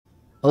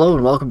Hello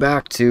and welcome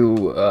back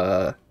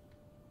to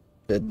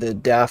the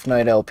Daft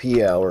Night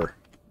LP hour.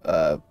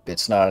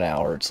 It's not an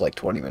hour, it's like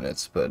 20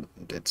 minutes, but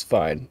it's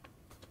fine.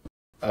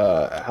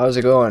 How's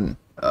it going?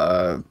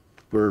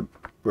 We're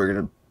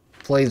gonna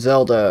play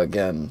Zelda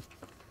again.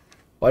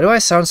 Why do I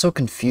sound so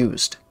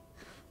confused?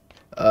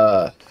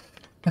 Oh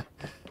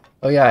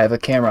yeah, I have a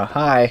camera.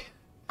 Hi.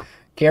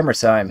 Camera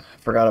time.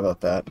 Forgot about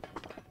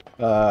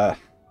that.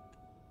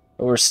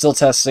 We're still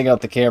testing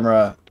out the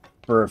camera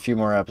for a few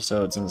more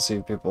episodes and see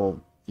if people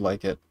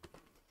like it.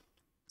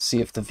 See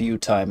if the view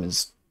time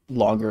is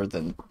longer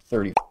than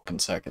 30 fucking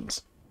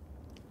seconds.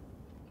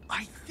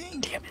 I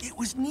think it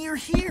was near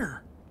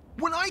here.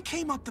 When I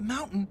came up the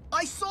mountain,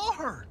 I saw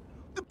her.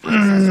 The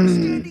princess was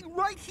standing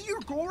right here,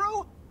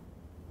 Goro.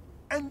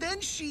 And then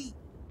she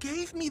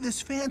gave me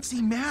this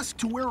fancy mask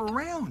to wear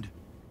around.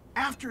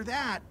 After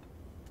that,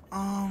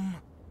 oh,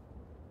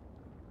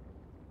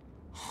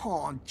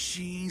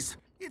 jeez.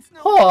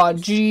 Aw,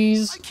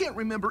 jeez. I can't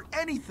remember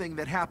anything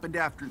that happened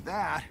after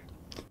that.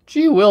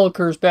 Gee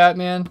willikers,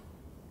 Batman.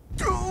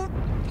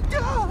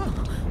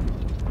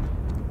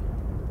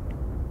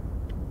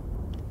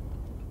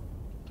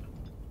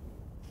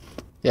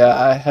 Yeah,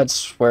 I had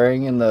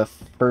swearing in the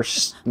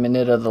first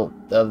minute of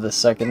the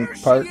second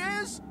part. There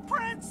she is,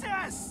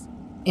 Princess!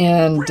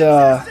 And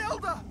Princess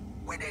Zelda,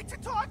 we need to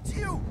talk to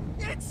you.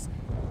 It's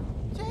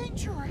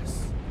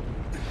dangerous.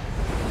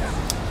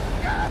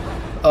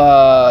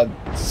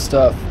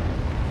 stuff.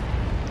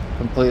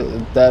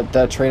 Completely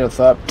that train of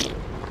thought.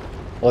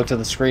 Looked at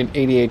the screen.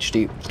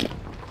 ADHD.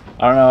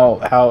 I don't know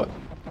how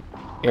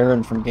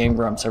Aaron from Game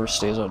Grumps ever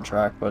stays on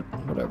track, but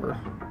whatever.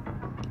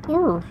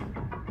 Ooh.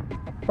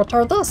 What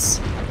are this?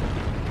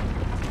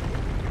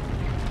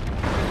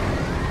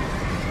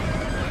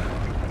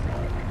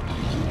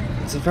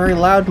 It's a very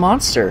loud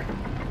monster.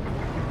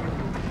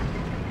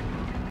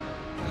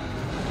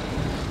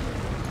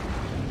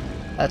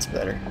 That's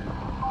better.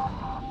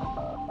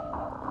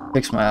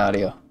 Fix my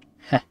audio.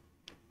 I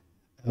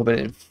hope I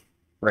didn't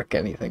frick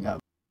anything up.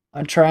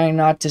 I'm trying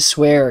not to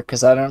swear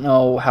because I don't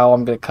know how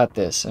I'm gonna cut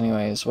this.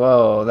 Anyways,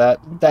 whoa,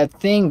 that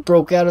thing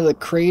broke out of the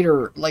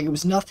crater like it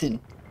was nothing.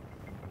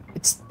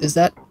 Is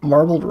that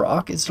marbled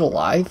rock? Is it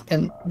alive?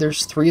 And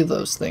there's 3 of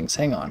those things.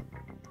 Hang on.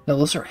 No,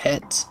 those are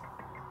heads.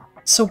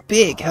 It's so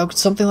big. How could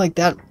something like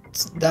that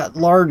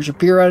large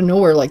appear out of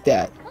nowhere like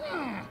that?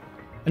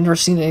 I've never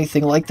seen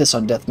anything like this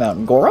on Death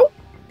Mountain. Goro?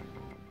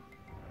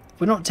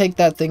 If we don't take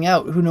that thing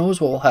out, who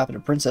knows what will happen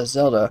to Princess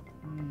Zelda?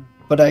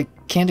 But I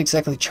can't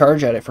exactly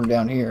charge at it from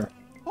down here.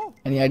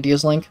 Any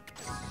ideas, Link?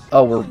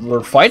 Oh,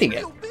 we're fighting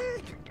it.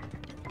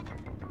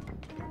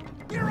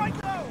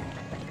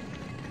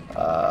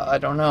 I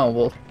don't know.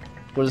 Well,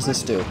 what does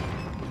this do?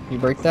 You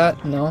break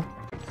that? No?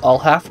 I'll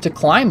have to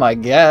climb, I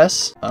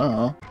guess. I don't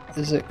know.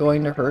 Is it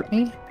going to hurt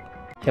me?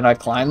 Can I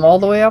climb all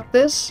the way up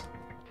this?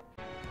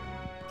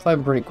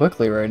 Climb pretty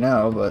quickly right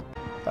now, but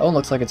that one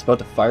looks like it's about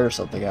to fire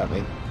something at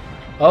me.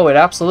 Oh, it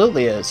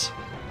absolutely is.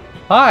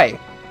 Hi!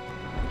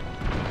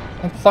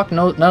 Oh, fuck,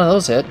 no, none of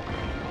those hit.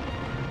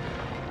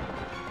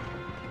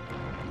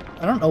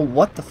 I don't know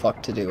what the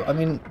fuck to do. I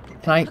mean,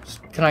 can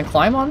I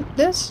climb on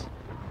this?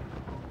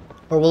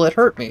 Or will it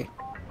hurt me?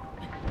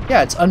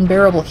 Yeah, it's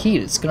unbearable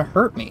heat. It's gonna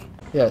hurt me.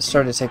 Yeah, I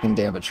started taking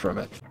damage from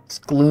it. It's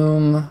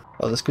gloom.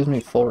 Oh, this gives me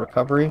full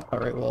recovery.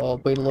 Alright, well, I'll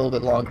wait a little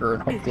bit longer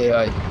and hopefully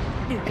I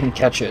can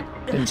catch it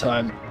in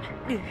time.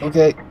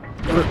 Okay,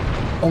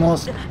 we're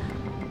almost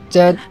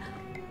dead.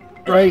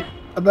 Right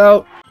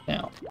about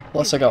now.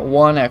 Plus I got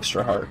 1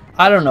 extra heart.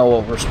 I don't know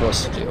what we're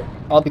supposed to do.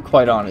 I'll be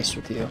quite honest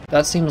with you.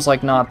 That seems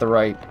like not the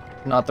right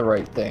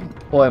thing.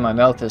 Boy, my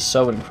mouth is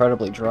so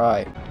incredibly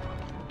dry.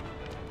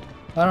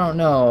 I don't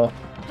know.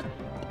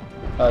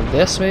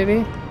 This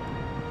maybe?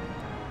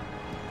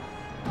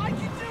 I can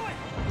do it.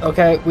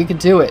 Okay, we can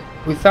do it.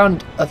 We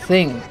found a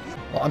thing.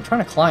 Well, I'm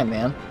trying to climb,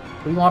 man.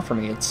 What do you want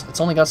from me? It's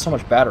only got so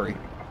much battery.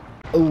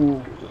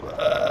 Ooh,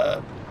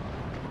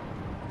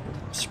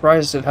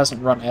 surprised it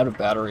hasn't run out of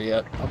battery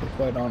yet, I'll be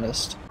quite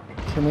honest.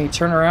 Can we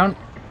turn around?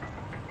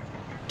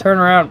 Turn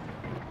around!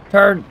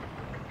 Turn!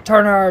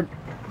 Turn hard!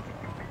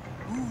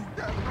 Ooh,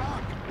 that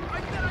rock. I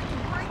bet I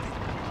can break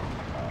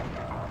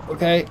it.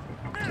 Okay.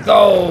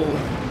 Go!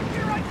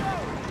 Here I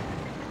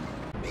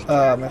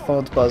go. My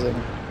phone's buzzing.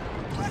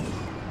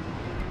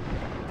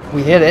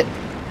 We hit it.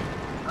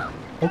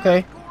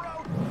 Okay.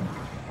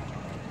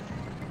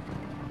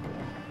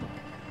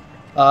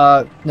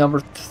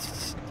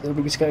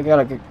 We just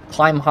gotta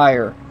climb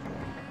higher.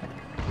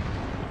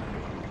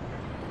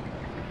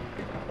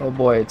 Oh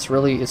boy, it's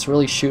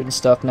really shooting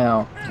stuff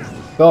now.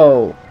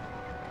 Go!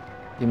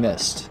 You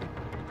missed.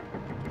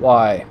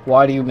 Why?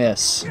 Why do you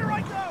miss? Here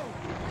I go.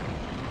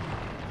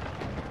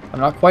 I'm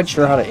not quite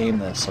sure how to aim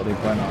this, I'll be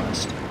quite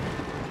honest.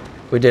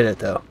 We did it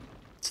though.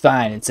 It's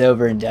fine, it's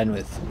over and done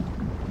with.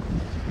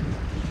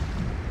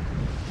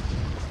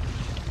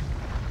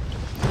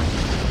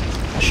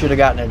 I should have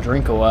gotten a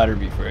drink of water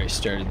before I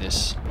started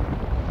this.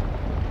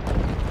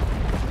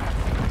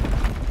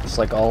 It's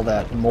like all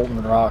that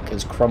molten rock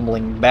is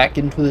crumbling back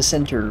into the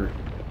center.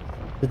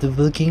 The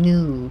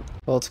volcano.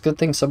 Well, it's a good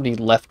thing somebody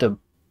left a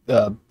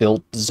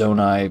built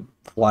Zonai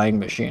flying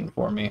machine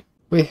for me.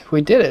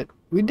 We did it.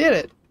 We did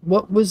it.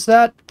 What was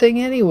that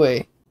thing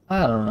anyway?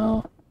 I don't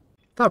know.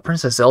 I thought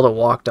Princess Zelda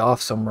walked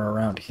off somewhere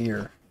around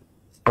here.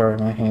 Sorry,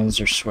 my hands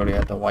are sweaty. I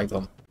had to wipe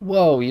them.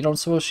 Whoa, you don't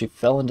suppose she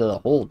fell into the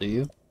hole, do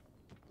you?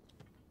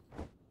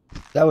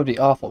 That would be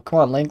awful. Come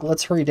on, Link,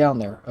 let's hurry down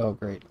there. Oh,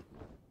 great.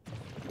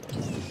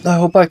 I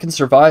hope I can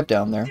survive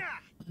down there.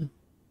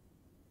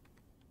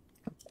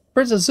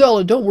 Princess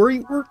Zelda, don't worry,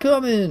 we're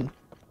coming!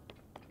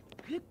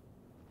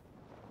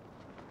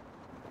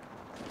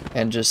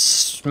 And just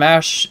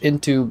smash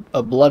into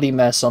a bloody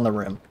mess on the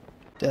rim.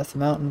 Death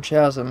Mountain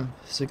Chasm.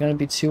 Is it going to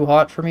be too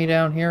hot for me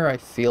down here? I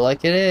feel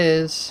like it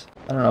is.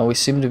 I don't know, we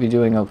seem to be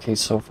doing okay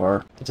so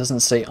far. It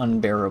doesn't say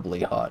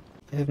unbearably hot.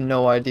 I have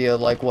no idea,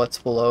 like, what's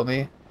below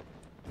me.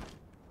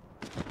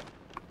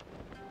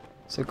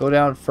 Does it go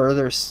down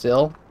further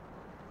still?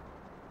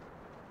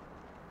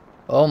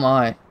 Oh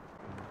my.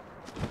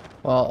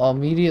 Well, I'll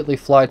immediately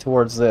fly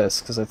towards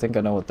this, because I think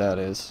I know what that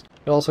is.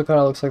 It also kind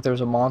of looks like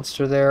there's a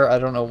monster there. I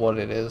don't know what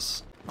it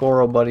is.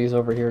 Goro Buddy's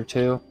over here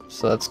too,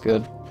 so that's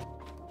good.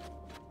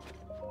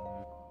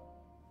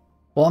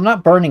 Well, I'm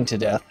not burning to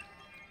death,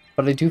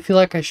 but I do feel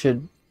like I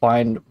should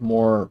find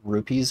more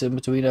rupees in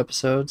between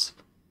episodes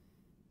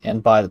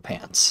and buy the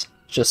pants,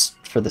 just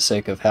for the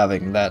sake of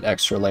having that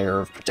extra layer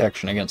of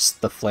protection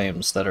against the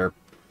flames that are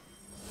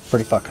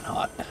pretty fucking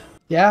hot.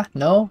 Yeah?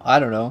 No? I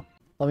don't know.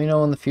 Let me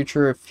know in the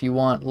future if you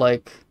want,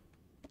 like,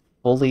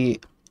 fully,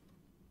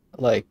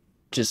 like,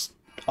 just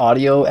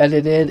audio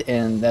edited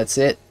and that's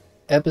it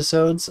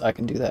episodes. I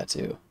can do that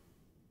too.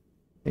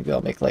 Maybe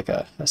I'll make like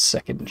a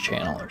second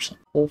channel or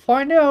something. We'll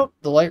find out.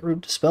 The light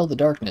root dispelled the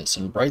darkness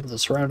and brightened the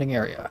surrounding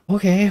area.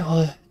 Okay, well,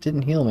 it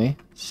didn't heal me.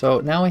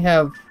 So now we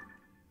have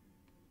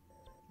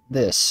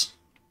this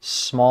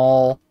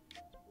small,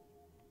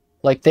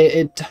 like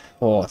they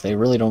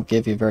really don't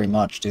give you very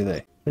much, do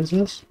they? What is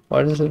this?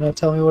 Why does it not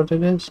tell me what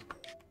it is?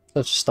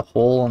 That's just a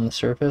hole on the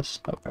surface?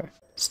 Okay.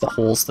 It's the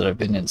holes that I've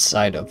been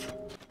inside of.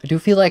 I do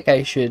feel like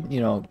I should, you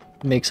know,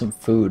 make some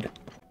food.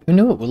 Who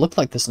knew it would look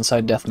like this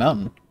inside Death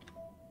Mountain?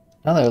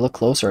 Now that I look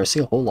closer, I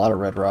see a whole lot of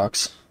red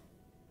rocks.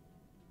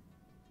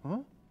 Huh?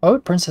 Why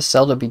would Princess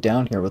Zelda be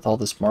down here with all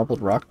this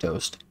marbled rock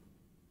toast?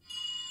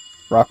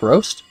 Rock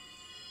roast?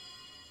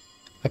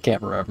 I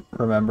can't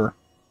remember.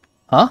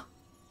 Huh?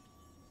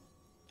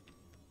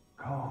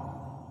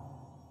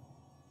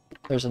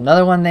 There's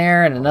another one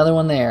there and another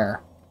one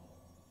there.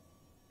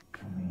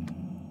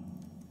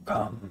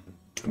 Come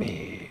to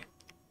me.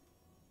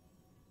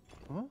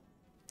 Huh?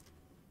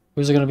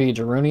 Who's it going to be?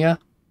 Darunia?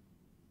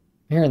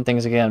 I'm hearing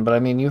things again, but I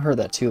mean, you heard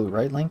that too,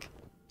 right, Link?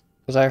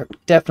 Because I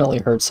definitely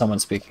heard someone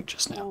speaking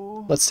just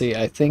now. Let's see,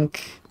 I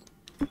think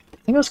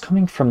it was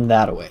coming from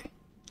that way.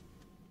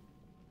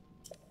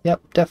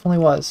 Yep, definitely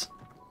was.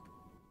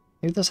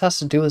 Maybe this has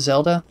to do with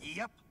Zelda?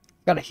 Yep.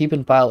 Got a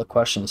heaping pile of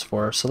questions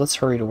for her, so let's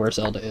hurry to where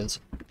Zelda is.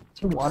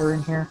 Is there water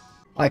in here?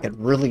 I could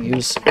really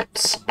use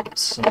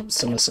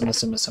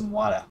some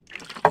water.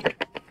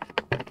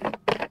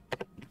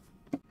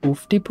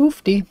 Poofty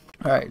poofty.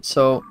 Alright,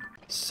 so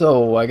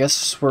I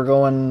guess we're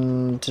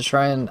going to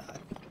try and...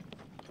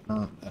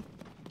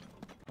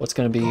 what's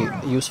going to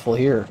be useful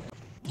here?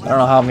 I don't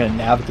know how I'm going to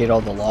navigate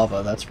all the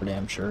lava, that's for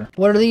damn sure.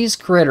 What are these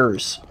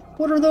critters?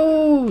 What are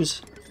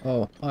those?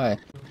 Oh, hi.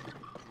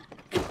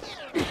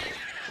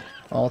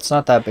 Well, it's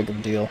not that big of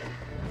a deal.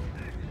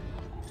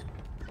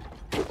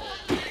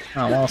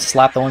 I want to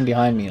slap the one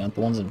behind me, not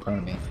the ones in front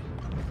of me.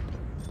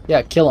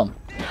 Yeah, kill him.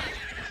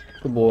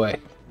 Good boy.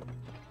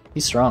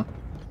 He's strong.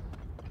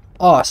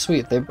 Oh,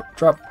 sweet. They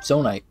dropped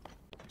Zonite.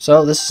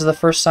 So this is the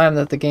first time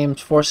that the game's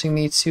forcing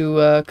me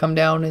to come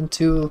down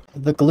into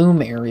the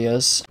gloom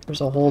areas. There's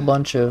a whole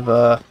bunch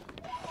of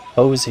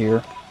hoes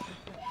here.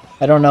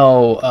 I don't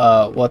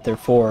know what they're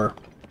for,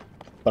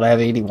 but I have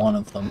 81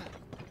 of them.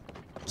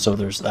 So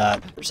there's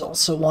that. There's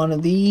also one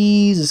of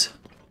these.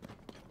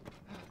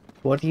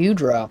 What do you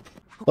drop?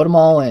 Put them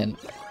all in.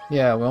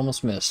 Yeah, we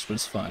almost missed, but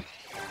it's fine.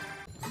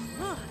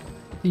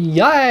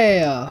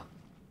 Yeah!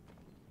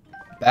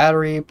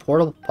 Battery,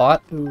 portable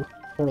pot. Ooh,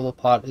 portable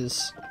pot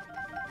is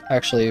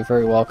actually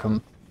very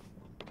welcome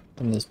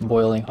in this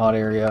boiling hot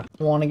area.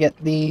 I want to get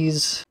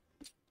these.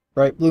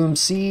 Bright bloom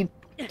seed.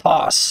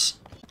 Toss.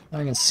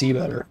 I can see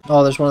better.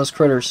 Oh, there's one of those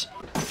critters.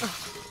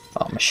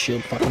 Oh, my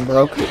shield fucking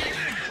broke.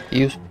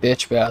 You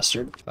bitch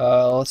bastard.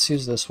 Let's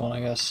use this one,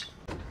 I guess.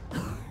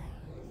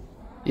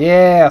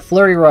 Yeah,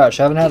 Flurry Rush.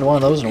 I haven't had one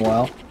of those in a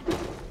while.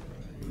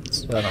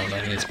 I don't know,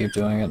 I need to keep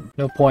doing it.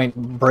 No point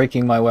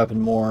breaking my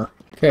weapon more.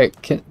 Okay,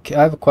 can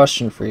I have a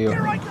question for you.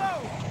 Here I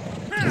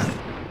go.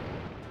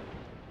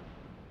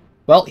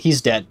 Well,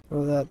 he's dead.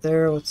 Throw that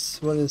there.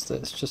 What is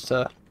this? Just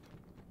a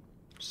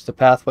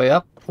pathway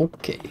up?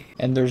 Okay.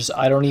 And there's,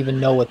 I don't even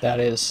know what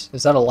that is.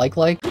 Is that a like?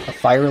 A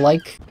fire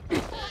like?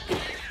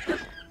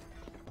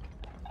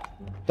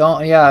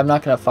 Yeah, I'm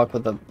not gonna fuck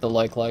with the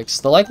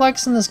likes. The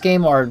likes in this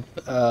game are,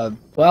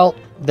 well,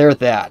 they're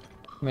that.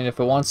 I mean, if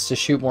it wants to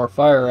shoot more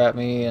fire at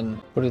me and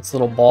put its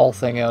little ball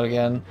thing out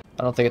again,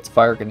 I don't think its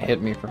fire can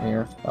hit me from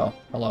here. Oh,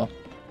 hello.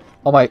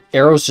 Oh, my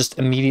arrows just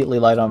immediately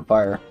light on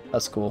fire.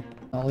 That's cool.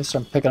 Well, at least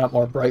I'm picking up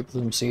more bright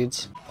bloom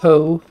seeds.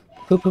 Ho.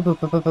 Ho, ho, ho,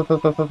 ho, ho, ho, ho,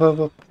 ho, ho,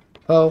 ho.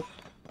 Ho.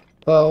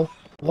 Ho.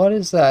 What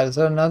is that? Is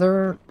that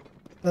another...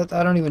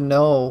 I don't even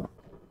know.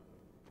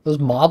 Those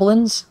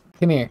moblins?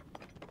 Come here.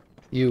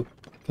 You.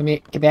 Come here.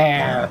 Come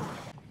here.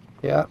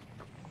 Yeah.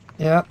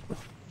 Yeah.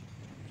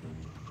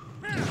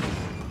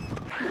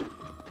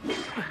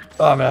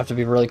 Oh, I'm gonna have to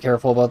be really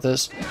careful about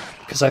this.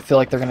 Because I feel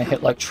like they're gonna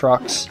hit like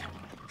trucks.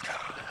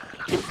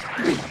 I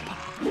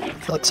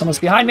feel like someone's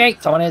behind me!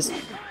 Someone is!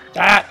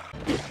 Ah!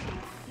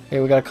 Okay,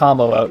 we got a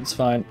combo out. It's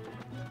fine.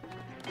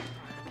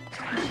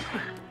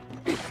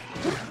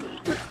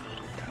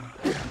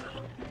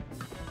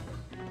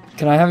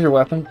 Can I have your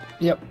weapon?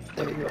 Yep.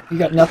 There you go. You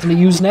got nothing to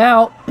use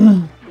now.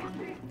 What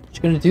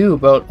you gonna do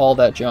about all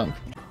that junk?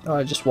 Oh,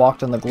 I just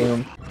walked in the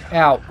gloom.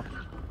 Ow.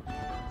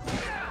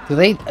 Do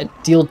they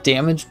deal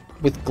damage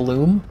with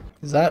gloom?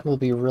 Because that will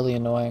be really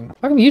annoying.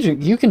 How come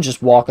you can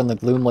just walk in the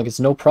gloom like it's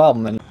no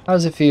problem? And how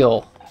does it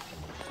feel?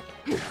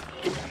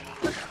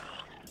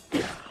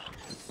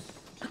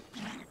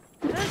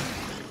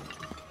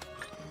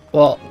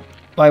 Well,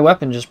 my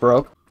weapon just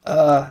broke.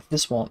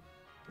 This won't.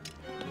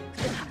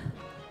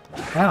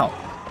 Ow.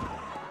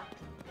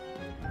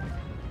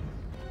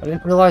 I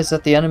didn't realize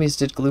that the enemies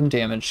did gloom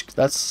damage.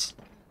 That's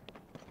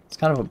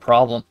kind of a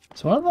problem.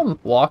 Is one of them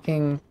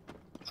walking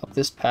up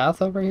this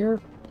path over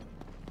here?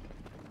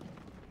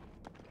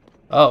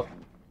 Oh.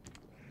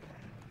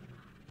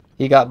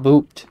 He got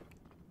booped.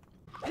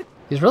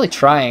 He's really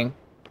trying.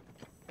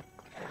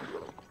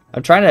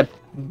 I'm trying to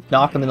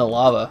knock him in the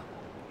lava.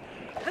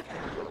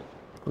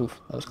 Oof,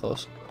 that was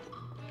close.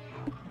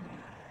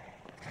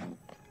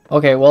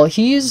 Okay, well,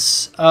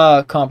 he's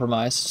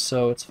compromised,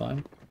 so it's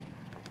fine.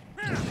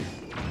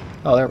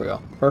 Oh, there we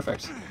go.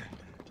 Perfect.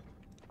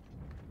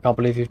 Can't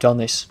believe you've done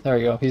this. There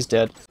we go. He's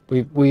dead.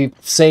 We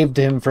saved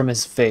him from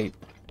his fate.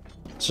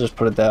 Let's just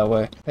put it that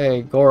way.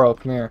 Hey, Goro,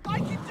 come here. I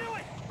can do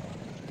it.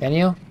 Can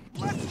you?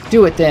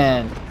 Do it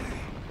then.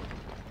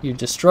 You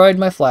destroyed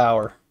my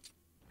flower.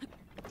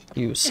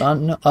 You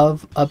son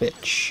of a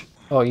bitch.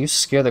 Oh, you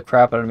scared the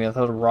crap out of me. I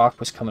thought a rock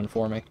was coming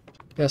for me.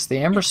 Yes, the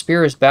Amber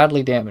Spear is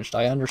badly damaged.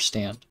 I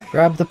understand.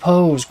 Grab the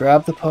pose.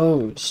 Grab the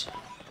pose.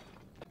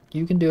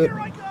 You can do it.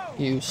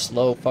 You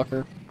slow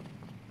fucker.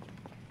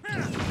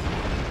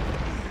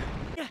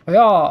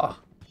 Yeah.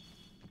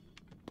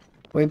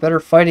 Way better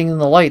fighting in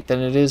the light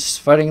than it is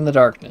fighting in the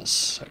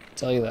darkness. I can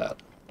tell you that.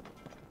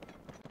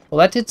 Well,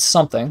 that did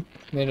something.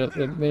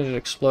 It made it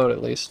explode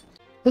at least.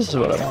 This is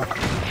what I want.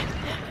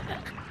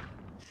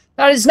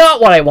 That is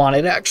not what I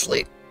wanted,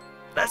 actually.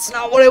 That's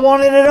not what I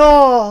wanted at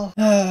all.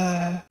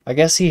 I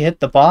guess he hit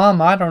the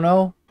bomb. I don't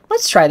know.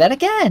 Let's try that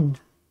again.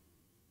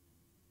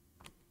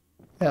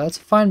 Yeah, that's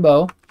a fine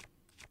bow.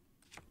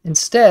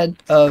 Instead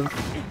of...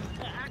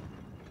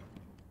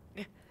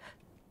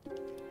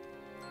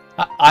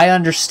 I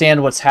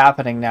understand what's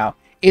happening now.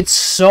 It's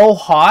so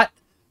hot,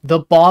 the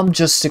bomb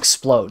just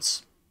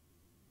explodes.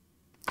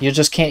 You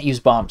just can't use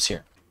bombs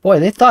here. Boy,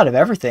 they thought of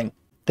everything.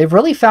 They've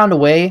really found a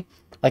way,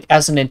 like,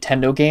 as a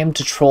Nintendo game,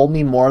 to troll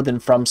me more than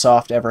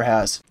FromSoft ever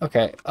has.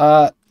 Okay,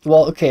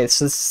 well, okay,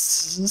 so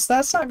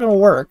that's not gonna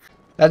work.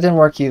 That didn't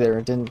work either.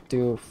 It didn't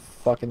do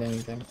fucking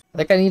anything. I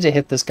think I need to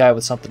hit this guy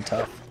with something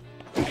tough.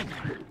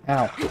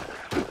 Ow.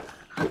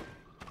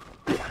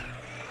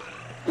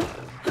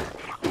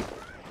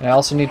 And I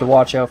also need to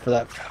watch out for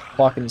that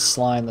fucking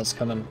slime that's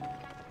coming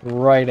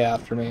right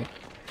after me.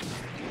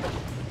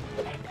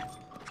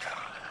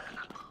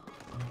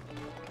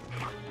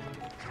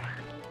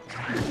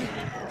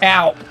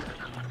 Ow!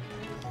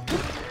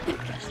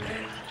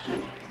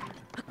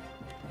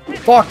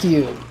 Fuck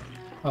you!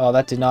 Oh,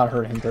 that did not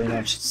hurt him very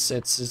much.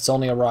 It's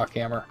only a rock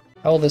hammer.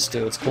 How will this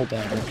do? It's cooled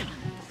down here.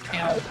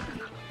 Ow!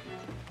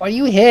 Why do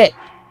you hit?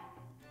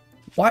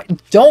 Why?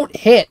 Don't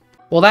hit!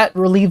 Well, that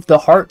relieved the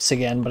hearts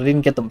again, but I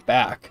didn't get them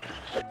back.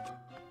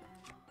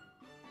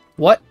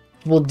 What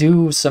will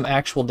do some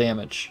actual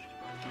damage?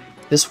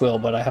 This will,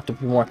 but I have to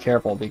be more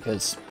careful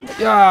because...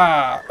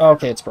 Yeah!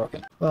 Okay, it's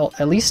broken. Well,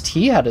 at least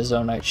he had his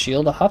own night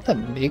shield. I'll have to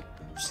make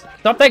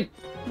something!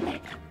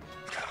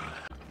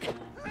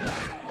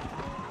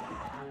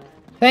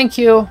 Thank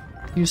you!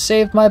 You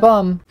saved my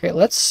bum. Okay,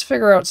 let's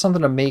figure out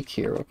something to make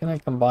here. What can I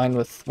combine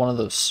with one of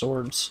those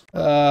swords?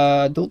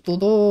 Yeah,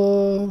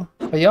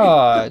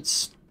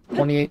 it's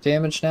 28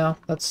 damage now.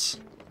 That's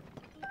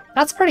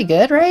pretty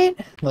good, right?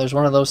 Well, there's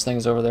one of those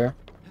things over there.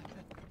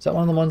 Is that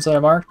one of the ones that I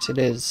marked? It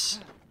is.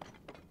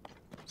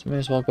 So may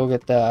as well go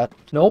get that.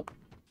 Nope.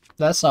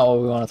 That's not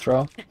what we want to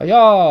throw.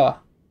 Yeah.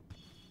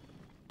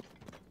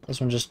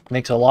 This one just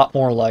makes a lot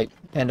more light.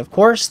 And of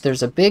course,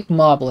 there's a big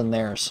moblin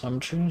there, so I'm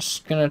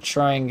just gonna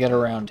try and get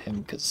around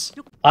him, because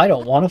I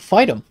don't want to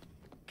fight him.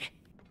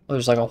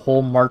 There's like a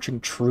whole marching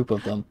troop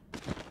of them.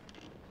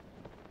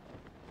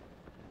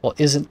 Well,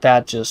 isn't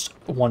that just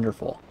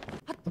wonderful?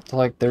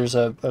 Like, there's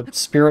a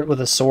spirit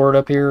with a sword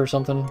up here or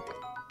something.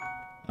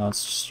 No,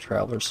 it's just a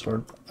traveler's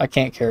sword. I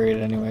can't carry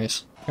it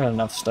anyways. Got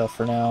enough stuff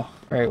for now.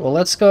 Alright, well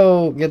let's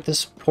go get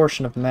this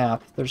portion of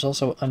map. There's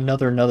also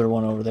another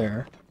one over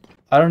there.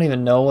 I don't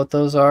even know what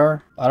those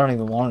are. I don't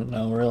even want to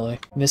know, really.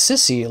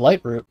 Mississippi,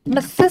 light route.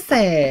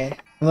 Mississippi!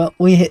 Well,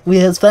 we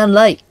has found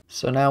light.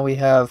 So now we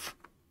have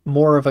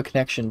more of a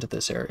connection to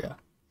this area.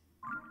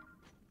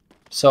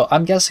 So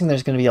I'm guessing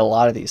there's going to be a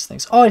lot of these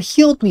things. Oh, it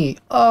healed me!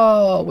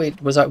 Oh,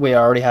 wait, wait, I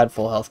already had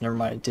full health. Never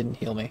mind, it didn't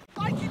heal me.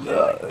 I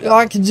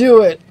can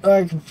do it!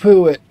 I can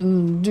poo it!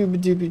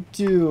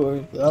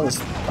 Dooby-dooby-doo. That was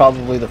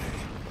probably the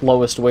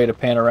lowest way to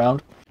pan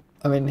around.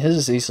 I mean, his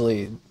is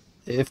easily...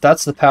 If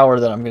that's the power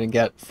that I'm going to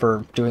get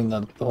for doing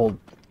the whole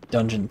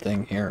dungeon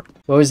thing here.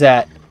 What was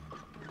that?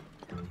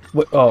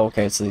 What? Oh,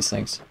 okay, it's these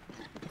things.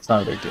 It's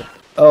not a big deal.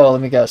 Oh,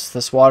 let me guess.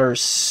 This water is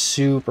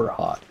super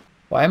hot.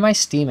 Why am I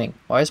steaming?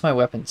 Why is my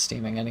weapon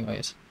steaming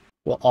anyways?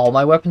 Will all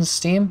my weapons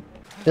steam?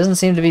 Doesn't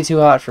seem to be too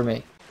hot for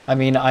me. I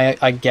mean,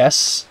 I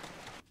guess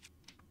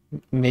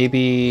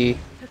maybe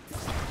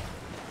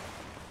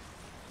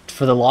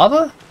for the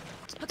lava?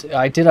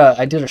 I did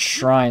a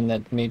shrine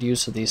that made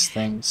use of these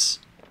things.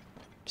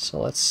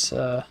 So let's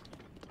oh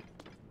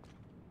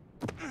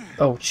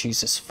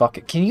Jesus, fuck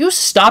it. Can you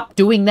stop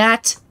doing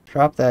that?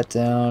 Drop that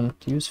down.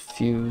 Use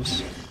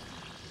fuse.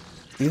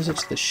 Fuse it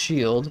to the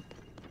shield.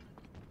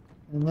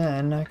 And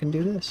then I can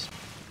do this.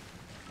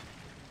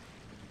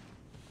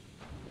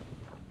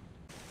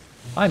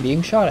 I'm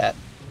being shot at.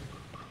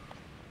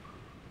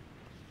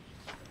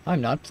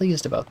 I'm not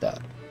pleased about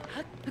that.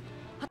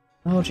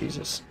 Oh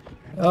Jesus.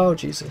 Oh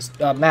Jesus.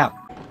 Map.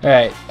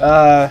 Alright,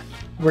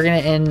 we're gonna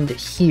end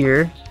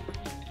here.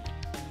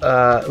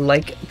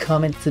 Like,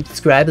 comment,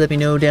 subscribe, let me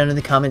know down in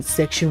the comments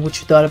section what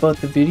you thought about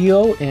the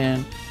video,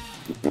 and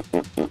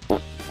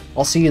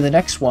I'll see you in the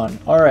next one.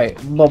 Alright,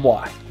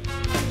 bye-bye.